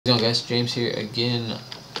How's it going, guys? James here again.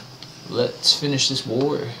 Let's finish this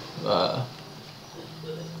war.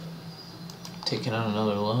 Taking out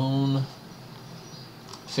another loan.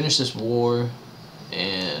 Finish this war,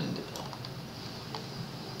 and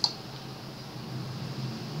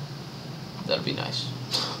that'll be nice.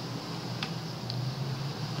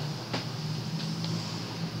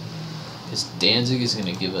 Because Danzig is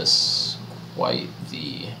going to give us quite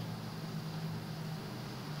the...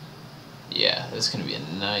 Yeah, that's going to be a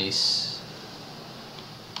nice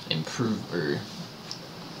income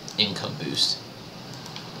boost.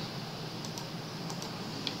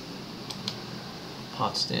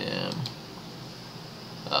 Potsdam.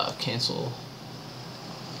 Cancel.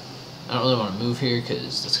 I don't really want to move here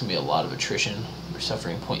because that's going to be a lot of attrition. We're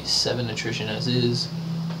suffering 0.7 attrition as is.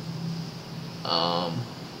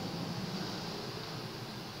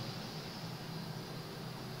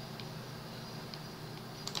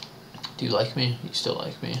 Do you like me? You still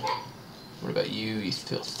like me? What about you? You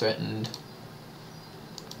feel threatened?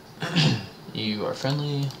 You are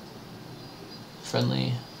friendly?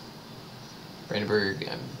 Friendly? Brandenburg,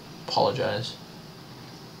 I apologize.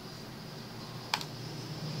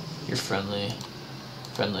 You're friendly.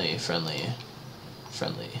 Friendly, friendly,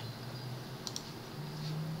 friendly.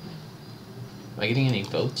 Am I getting any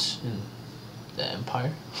votes in the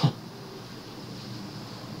Empire?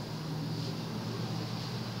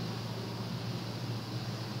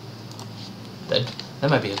 That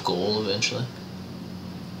might be a goal eventually.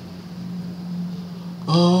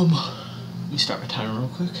 Let me start my timer real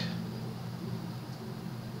quick.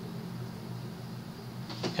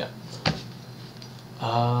 Okay.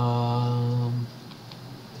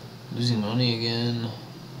 Losing money again.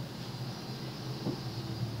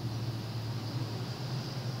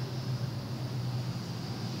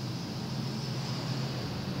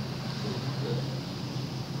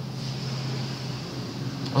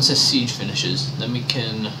 Once this siege finishes, then we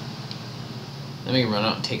can run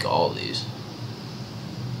out and take all of these,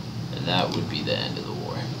 and that would be the end of the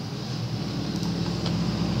war.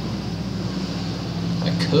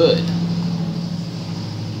 I could.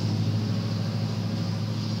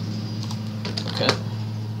 Okay.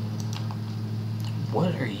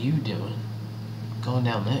 What are you doing? Going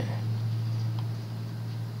down there.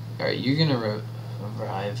 Alright, you're gonna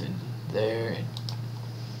arrive in there.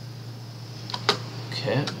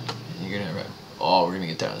 Okay. You're gonna arrive. Oh, we're gonna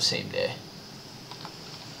get there on the same day.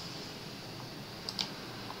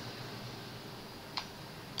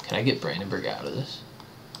 Can I get Brandenburg out of this?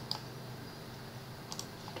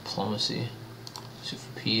 Diplomacy. Sue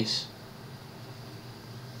for peace.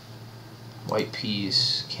 White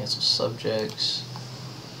peace. Cancel subjects.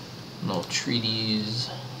 No treaties.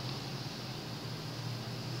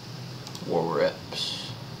 War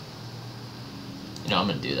reps. You know, I'm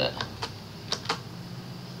gonna do that.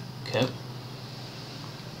 Okay.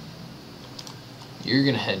 You're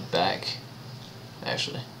gonna head back.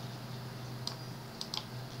 Actually.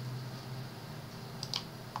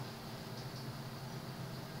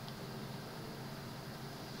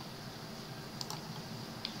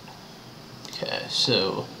 Okay,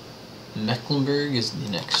 so Mecklenburg is the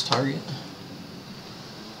next target.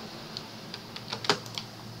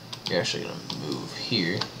 You're actually gonna move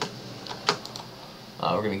here.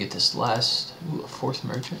 We're gonna get this last, a fourth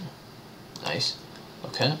merchant. Nice.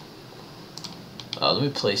 Okay. Let me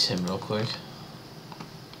place him real quick.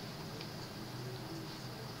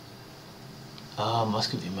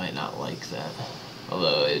 Muscovy might not like that.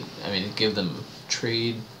 Although it'd give them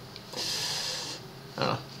trade.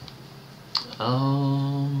 I don't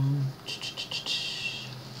know.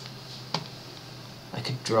 I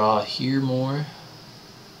could draw here more.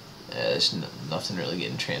 There's nothing really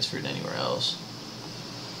getting transferred anywhere else.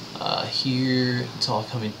 Here, it's all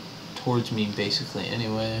coming towards me basically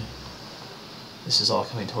anyway. This is all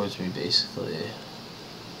coming towards me basically.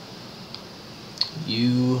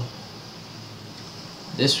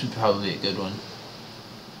 This would probably be a good one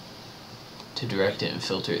to direct it and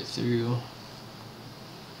filter it through.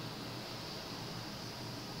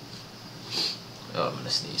 Oh, I'm gonna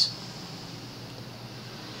sneeze.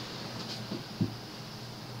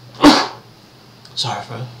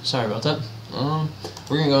 Sorry about that.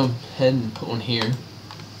 We're gonna go ahead and put one here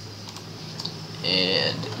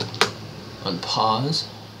and unpause.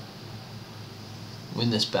 Win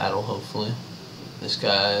this battle, hopefully. This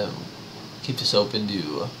guy, keep this open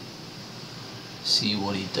to see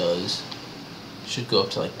what he does. Should go up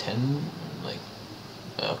to like 10, like,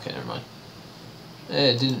 okay, never mind.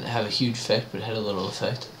 It didn't have a huge effect, but it had a little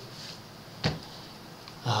effect.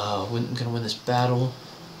 Gonna win this battle.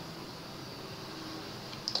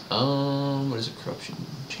 What is it? Corruption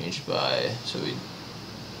changed by, so we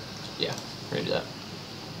Yeah, we're gonna do that.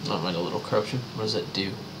 Not mind a little corruption. What does that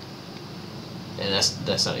do? And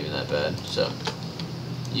that's not even that bad. So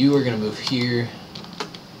you are gonna move here,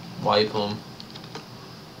 wipe them.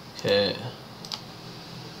 Okay.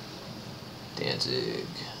 Danzig.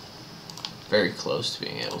 Very close to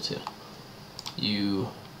being able to. You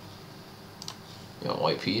want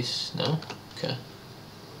white peace? No? Okay.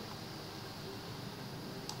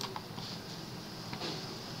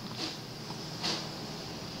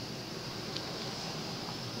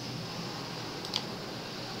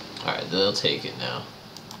 Alright, they'll take it now.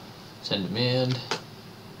 Send demand.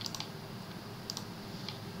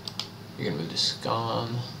 You're gonna move to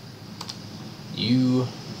Scon. You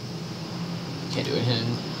can't do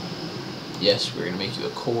anything. Yes, we're gonna make you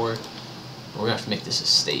a core. We're gonna have to make this a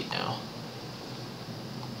state now.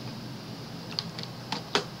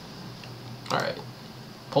 Alright.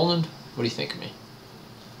 Poland, what do you think of me?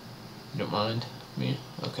 You don't mind me?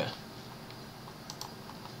 Okay.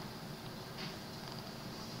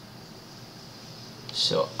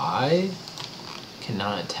 So I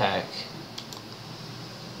cannot attack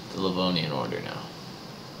the Livonian Order now,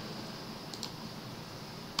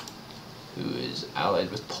 who is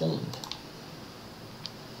allied with Poland.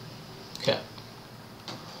 Okay.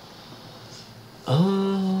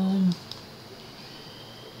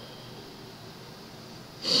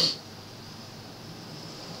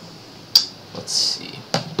 Let's see.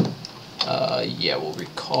 Yeah, we'll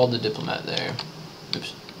recall the diplomat there.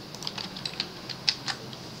 Oops.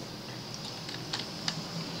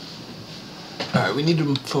 Alright, we need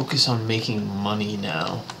to focus on making money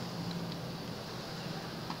now.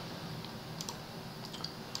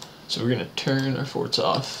 So we're gonna turn our forts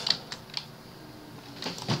off.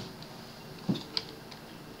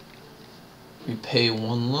 Repay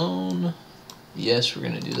one loan. Yes, we're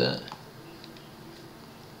gonna do that.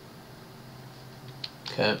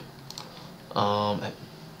 Okay. I'm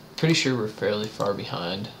pretty sure we're fairly far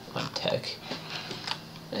behind on tech.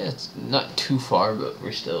 It's not too far, but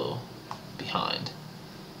we're still behind.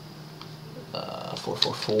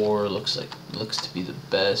 444 looks to be the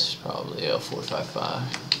best, probably. 455,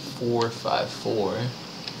 454,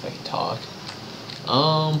 if I can talk.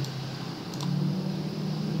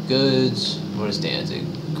 Goods. What is Danzig?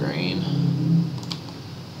 Grain.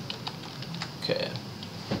 Okay.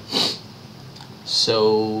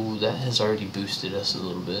 So that has already boosted us a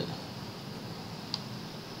little bit.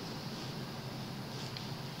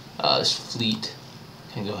 This fleet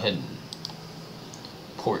can go ahead and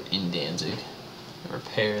port in Danzig and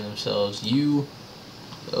repair themselves. You,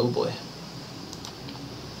 oh boy.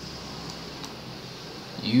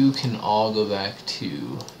 You can all go back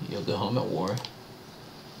to, you'll go home at war.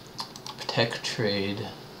 Protect trade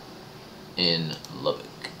in Lubbock.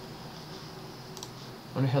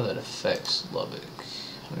 I wonder how that affects Lubbock.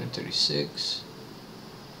 136.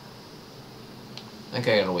 I think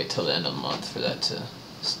I gotta wait till the end of the month for that to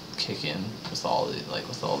kick in with all the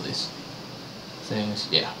with all these things.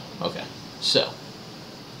 Yeah. Okay. So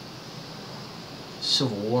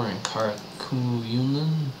Civil War in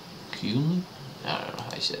Karakumyulan. Kuyunlan? I don't know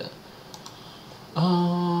how you say that.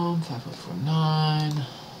 5149.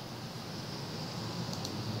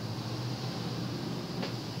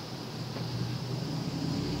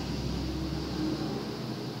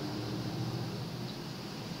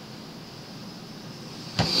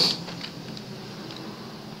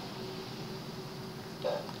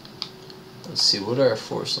 Let's see, what are our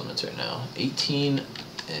force limits right now? 18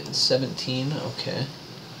 and 17, okay.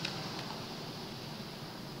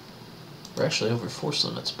 We're actually over force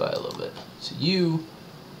limits by a little bit. So you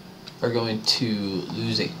are going to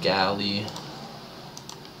lose a galley.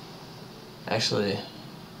 Actually,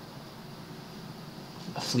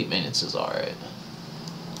 a fleet maintenance is alright.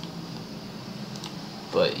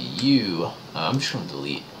 But you, I'm just going to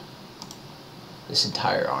delete this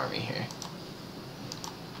entire army here.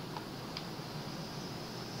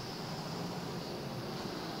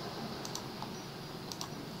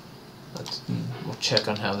 We'll check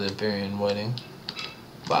on how the Iberian wedding.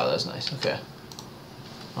 Wow, that's nice. Okay.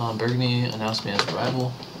 Burgundy announced me as a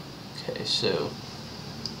rival. Okay, so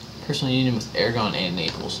personal union with Aragon and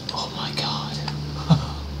Naples. Oh my god.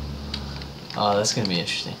 That's gonna be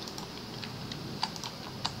interesting.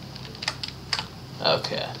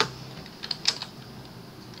 Okay.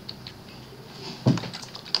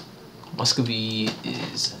 Muscovy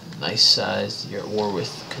is nice size. You're at war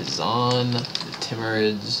with Kazan, the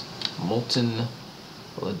Timurids, Molten,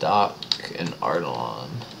 Ladakh, and Ardalan.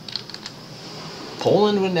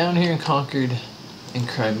 Poland went down here and conquered in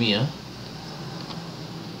Crimea.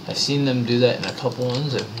 I've seen them do that in a couple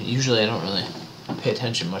ones. Usually I don't really pay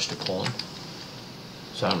attention much to Poland.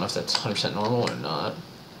 So I don't know if that's 100% normal or not.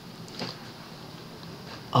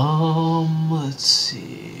 Let's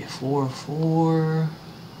see. 4-4.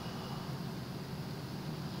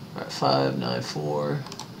 Alright, 5-9-4.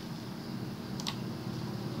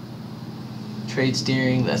 Trade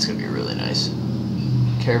steering, that's gonna be really nice.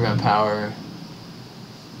 Caravan power.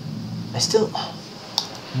 I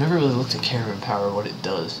never really looked at caravan power, what it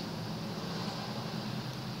does.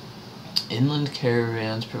 Inland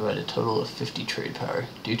caravans provide a total of 50 trade power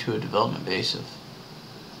due to a development base of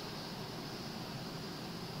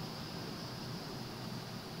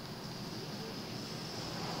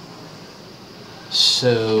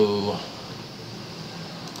so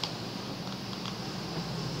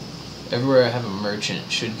everywhere I have a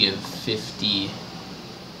merchant should give 50,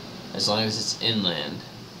 as long as it's inland,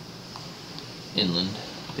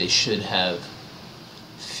 they should have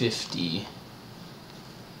 50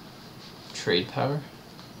 trade power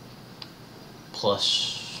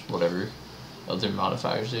plus whatever other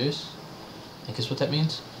modifiers there is, I think is what that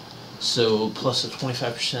means. So plus a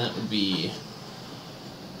 25% would be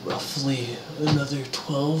roughly another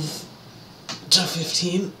 12 to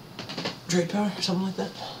 15 trade power, or something like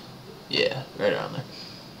that. Yeah, right around there.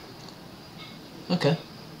 Okay.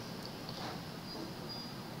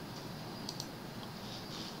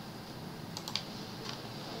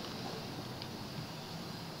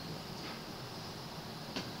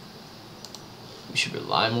 We should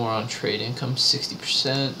rely more on trade income.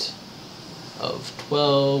 60% of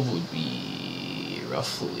 12 would be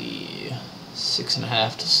roughly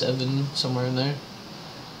 6.5 to 7, somewhere in there.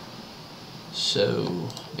 So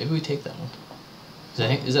maybe we take that one.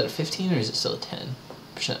 Is that a 15 or is it still a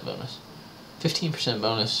 10% bonus? 15%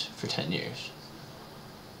 bonus for 10 years.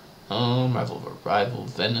 Rival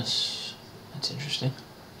Venice. That's interesting.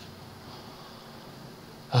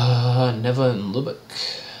 Neva and Lubbock.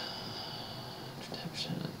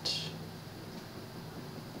 10%.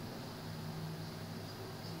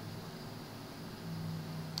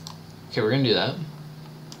 Okay, we're gonna do that.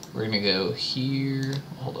 We're gonna go here.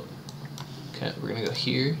 Hold up. Okay, we're gonna go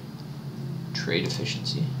here. Trade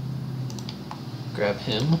efficiency. Grab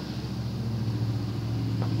him.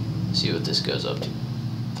 See what this goes up to.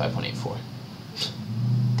 5.84.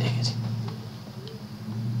 Dang it.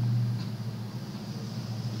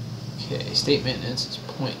 Okay, state maintenance is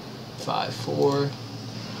 0.54.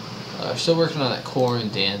 Still working on that core in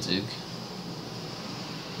Danzig.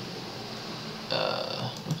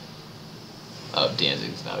 Oh,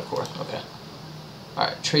 Danzig's not a core. Okay.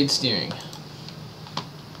 Alright, trade steering.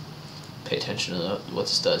 Pay attention to what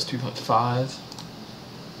this does. 3.5.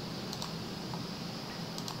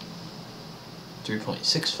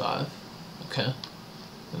 3.65. Okay.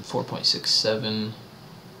 And 4.67.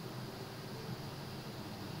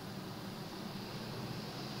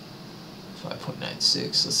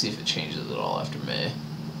 5.96. Let's see if it changes at all after May.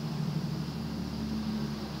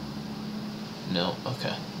 No,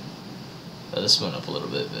 okay. This went up a little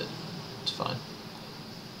bit, but it's fine.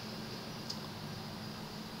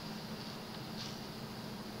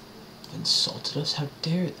 Insulted us? How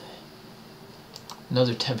dare they?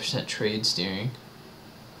 Another 10% trade steering.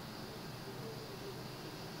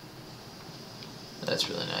 That's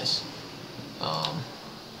really nice.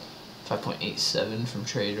 5.87 from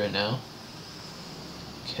trade right now.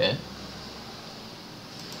 Okay.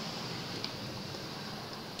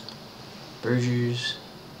 Bergers.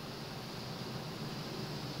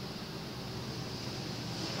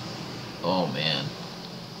 Oh man.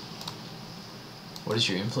 What is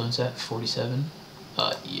your influence at? 47?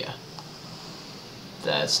 Yeah.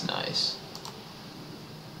 That's nice.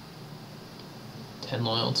 10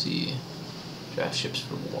 loyalty. Draft ships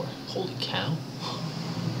for war. Holy cow.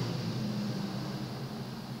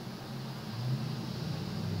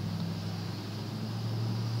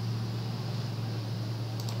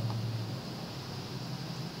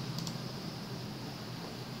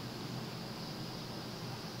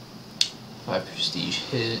 Prestige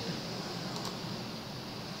hit.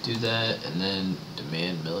 Do that, and then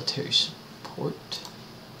demand military support.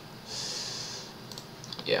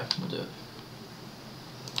 Yeah, we'll do it.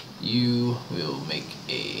 You will make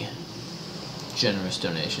a generous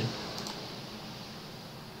donation.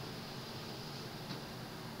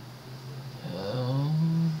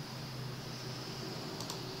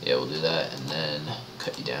 Yeah, we'll do that, and then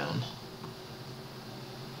cut you down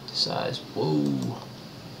to size. Whoa.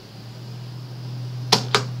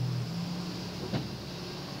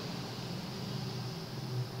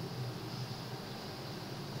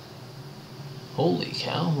 Holy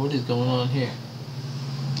cow, what is going on here?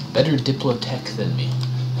 Better Diplotech than me.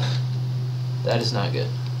 That is not good.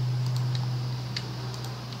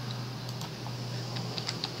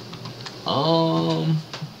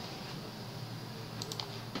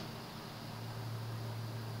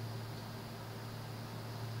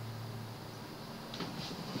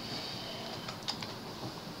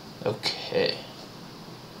 Okay.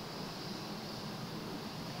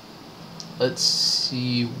 Let's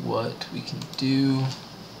see what we can do.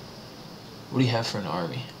 What do you have for an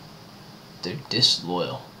army? They're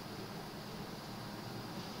disloyal.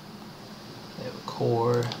 They have a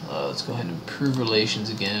core. Let's go ahead and improve relations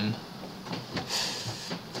again.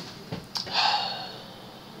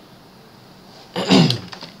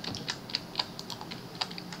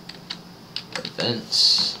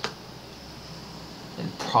 Events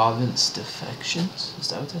and province defections. Is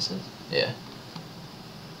that what that says? Yeah.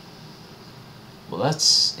 Well,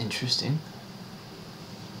 that's interesting.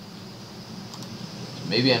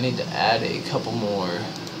 Maybe I need to add a couple more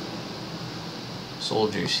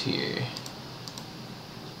soldiers here.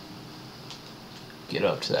 Get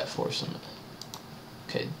up to that force limit.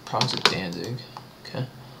 Okay, province of Danzig. Okay.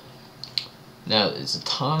 Now its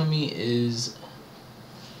autonomy is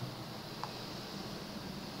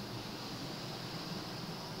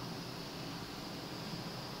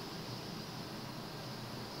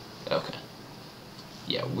okay.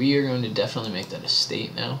 Yeah, we are going to definitely make that a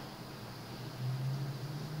state now.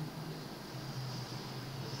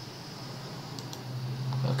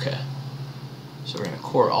 Okay. So we're going to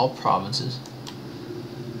core all provinces.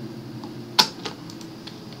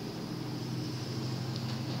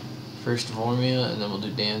 First Vormia, and then we'll do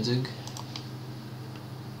Danzig.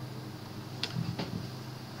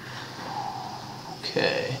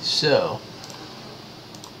 Okay, so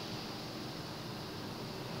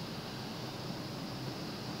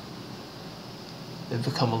they've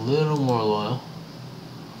become a little more loyal.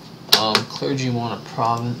 Clergy want a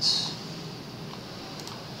province.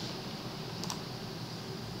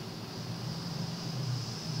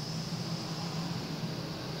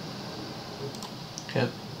 Okay.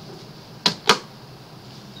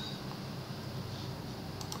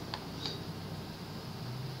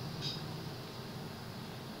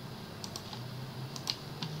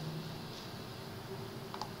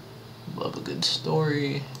 Love a good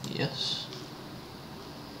story, yes.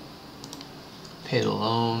 Pay the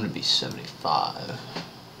loan to be 75.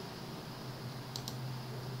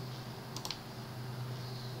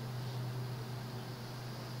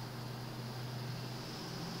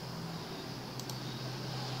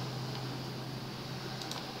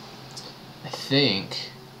 I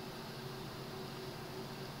think.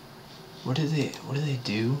 What do they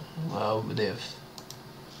do? Well, they have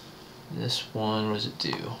this one. What does it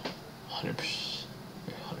do? 100%.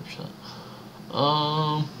 100%.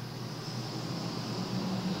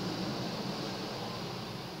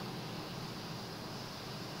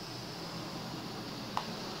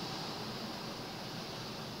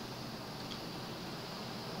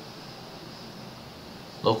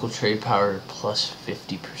 Local trade power plus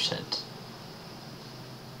 50%.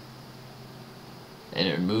 And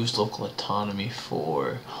it removes local autonomy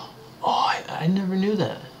for... Oh, I never knew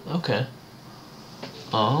that. Okay.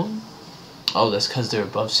 Oh, that's because they're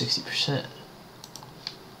above 60%.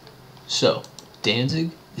 So,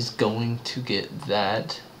 Danzig is going to get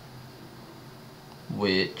that,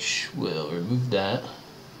 which will remove that.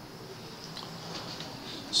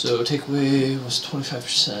 So, takeaway was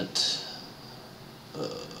 25%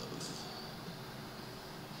 of...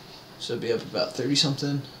 So, it'd be up about 30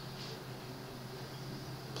 something.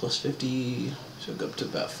 Plus 50, so it'd go up to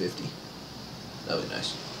about 50. That would be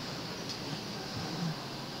nice.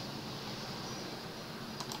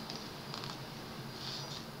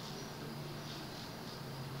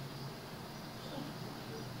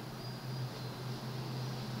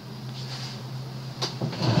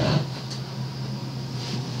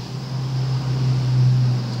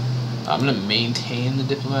 I'm going to maintain the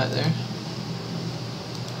diplomat there,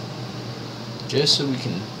 just so we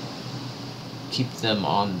can keep them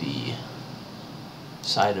on the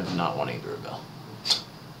side of not wanting to rebel.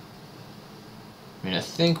 I mean, I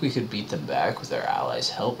think we could beat them back with our allies'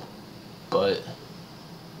 help, but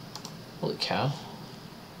holy cow.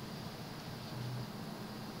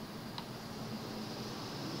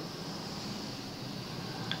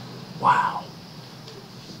 Wow.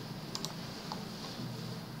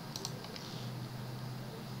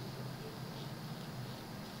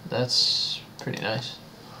 That's pretty nice.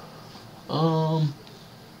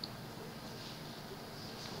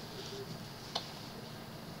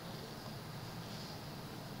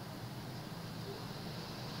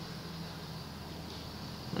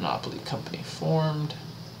 Monopoly company formed.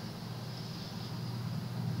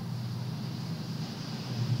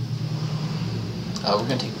 We're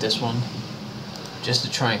gonna take this one. just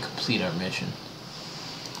to try and complete our mission.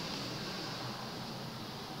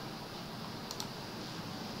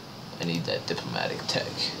 I need that diplomatic tech.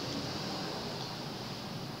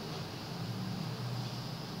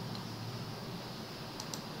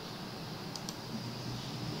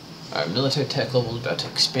 Our military tech level is about to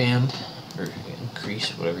expand, or increase,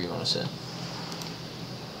 whatever you want to say.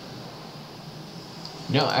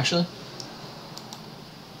 No, actually,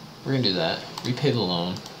 we're going to do that. Repay the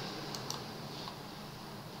loan.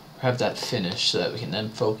 Have that finished so that we can then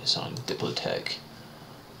focus on Diplotech.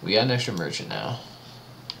 We got an extra merchant now.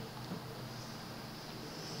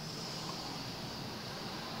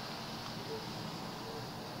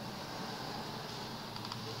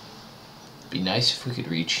 Be nice if we could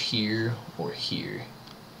reach here or here.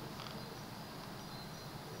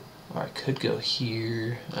 Or I could go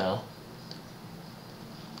here. Well,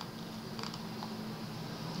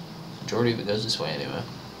 majority of it goes this way anyway.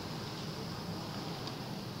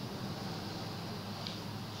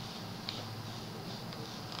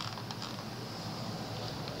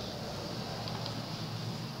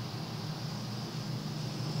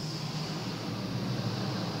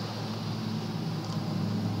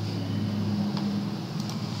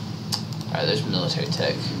 Alright, there's military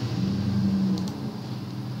tech.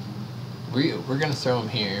 We're gonna throw them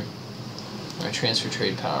here. We're gonna transfer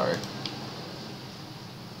trade power.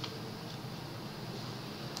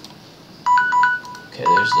 Okay,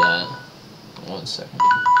 there's that. 1 second.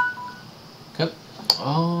 Okay.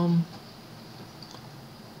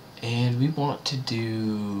 And we want to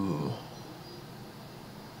do.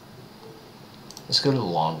 Let's go to the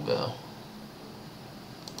longbow.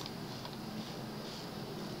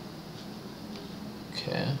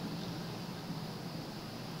 Okay.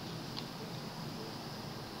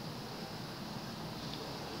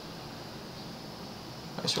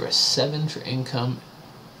 Alright, so we're at 7 for income.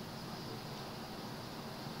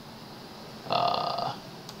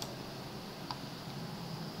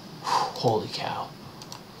 Holy cow.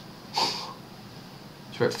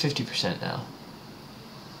 So we're at 50% now.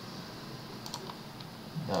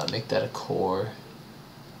 Make that a core.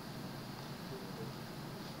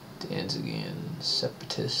 Danzigian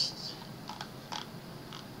separatists.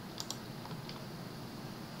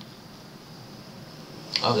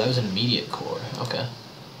 Oh, that was an immediate core. Okay.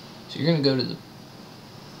 So you're gonna go to the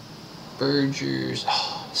Bergers.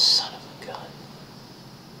 Oh, son of a gun.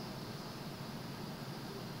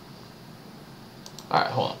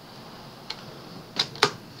 Alright, hold on.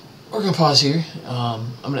 We're gonna pause here.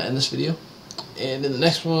 I'm gonna end this video. And in the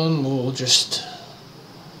next one, we'll just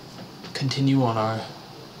continue on our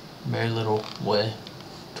merry little way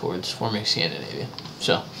towards forming Scandinavia.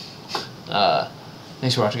 So,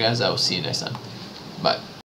 thanks for watching, guys. I will see you next time. Bye.